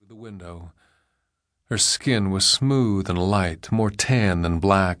the window. Her skin was smooth and light, more tan than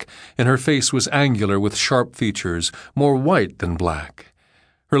black, and her face was angular with sharp features, more white than black.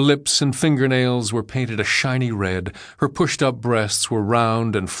 Her lips and fingernails were painted a shiny red, her pushed-up breasts were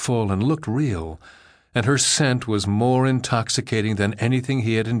round and full and looked real, and her scent was more intoxicating than anything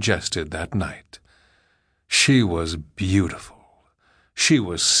he had ingested that night. She was beautiful. She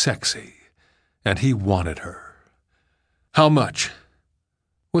was sexy, and he wanted her. "How much?"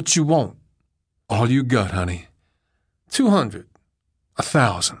 "What you want?" "All you got, honey." 200.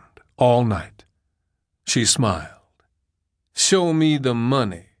 1,000. All night. She smiled. "Show me the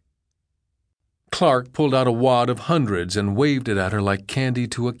money." Clark pulled out a wad of hundreds and waved it at her like candy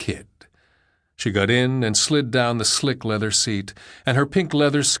to a kid. She got in and slid down the slick leather seat, and her pink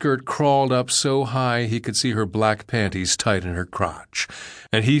leather skirt crawled up so high he could see her black panties tight in her crotch,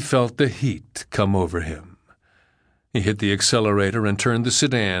 and he felt the heat come over him. He hit the accelerator and turned the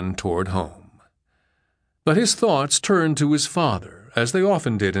sedan toward home. But his thoughts turned to his father, as they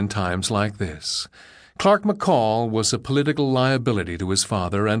often did in times like this. Clark McCall was a political liability to his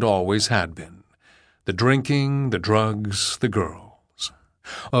father and always had been. The drinking, the drugs, the girls.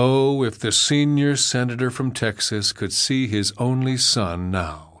 Oh, if the senior senator from Texas could see his only son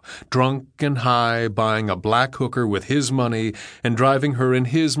now, drunk and high, buying a black hooker with his money and driving her in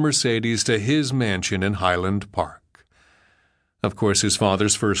his Mercedes to his mansion in Highland Park. Of course, his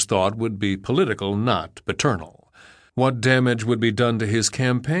father's first thought would be political, not paternal. What damage would be done to his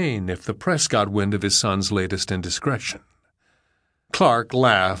campaign if the press got wind of his son's latest indiscretion? Clark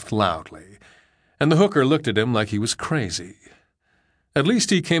laughed loudly, and the hooker looked at him like he was crazy. At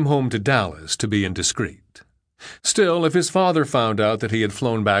least he came home to Dallas to be indiscreet. Still, if his father found out that he had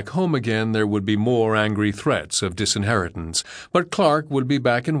flown back home again, there would be more angry threats of disinheritance, but Clark would be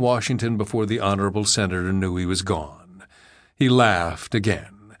back in Washington before the honorable senator knew he was gone. He laughed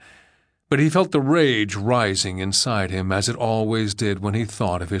again, but he felt the rage rising inside him as it always did when he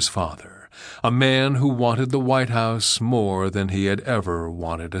thought of his father, a man who wanted the White House more than he had ever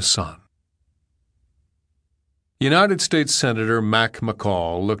wanted a son. United States Senator Mac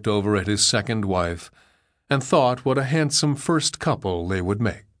McCall looked over at his second wife and thought what a handsome first couple they would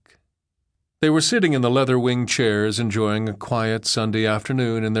make. They were sitting in the leather-wing chairs enjoying a quiet Sunday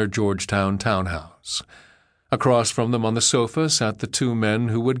afternoon in their Georgetown townhouse. Across from them on the sofa sat the two men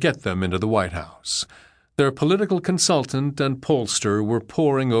who would get them into the White House. Their political consultant and pollster were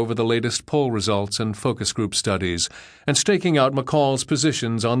poring over the latest poll results and focus group studies and staking out McCall's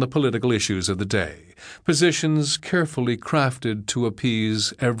positions on the political issues of the day, positions carefully crafted to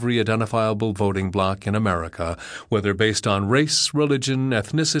appease every identifiable voting bloc in America, whether based on race, religion,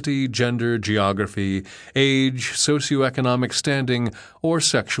 ethnicity, gender, geography, age, socioeconomic standing, or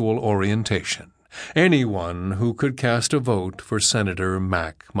sexual orientation. Anyone who could cast a vote for Senator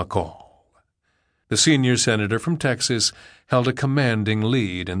Mac McCall. The senior senator from Texas held a commanding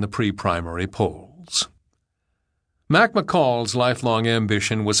lead in the pre-primary polls. Mac McCall's lifelong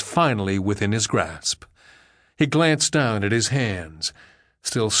ambition was finally within his grasp. He glanced down at his hands,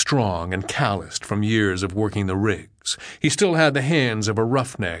 still strong and calloused from years of working the rigs. He still had the hands of a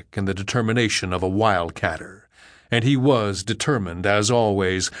roughneck and the determination of a wildcatter. And he was determined, as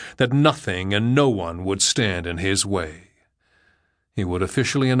always, that nothing and no one would stand in his way. He would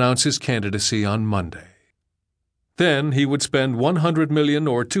officially announce his candidacy on Monday. Then he would spend $100 million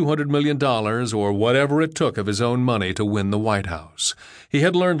or $200 million or whatever it took of his own money to win the White House. He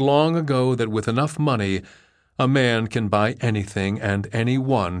had learned long ago that with enough money, a man can buy anything and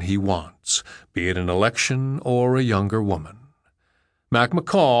anyone he wants, be it an election or a younger woman. Mac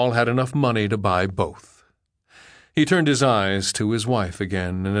McCall had enough money to buy both. He turned his eyes to his wife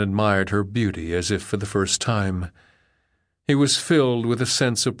again and admired her beauty as if for the first time. He was filled with a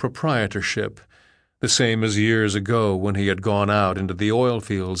sense of proprietorship, the same as years ago when he had gone out into the oil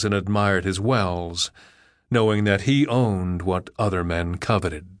fields and admired his wells, knowing that he owned what other men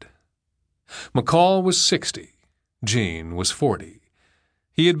coveted. McCall was 60. Jean was 40.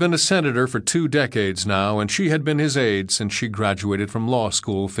 He had been a senator for 2 decades now, and she had been his aide since she graduated from law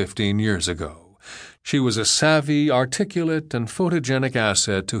school 15 years ago. She was a savvy, articulate, and photogenic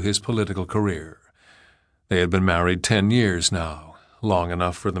asset to his political career. They had been married 10 years now, long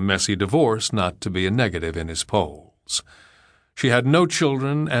enough for the messy divorce not to be a negative in his polls. She had no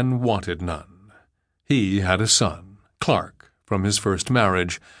children and wanted none. He had a son, Clark, from his first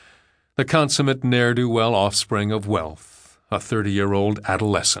marriage, the consummate ne'er-do-well offspring of wealth, a 30-year-old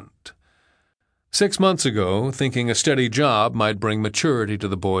adolescent. 6 months ago, thinking a steady job might bring maturity to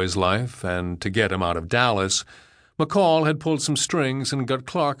the boy's life and to get him out of Dallas, McCall had pulled some strings and got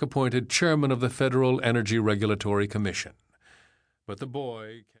Clark appointed chairman of the Federal Energy Regulatory Commission. But the boy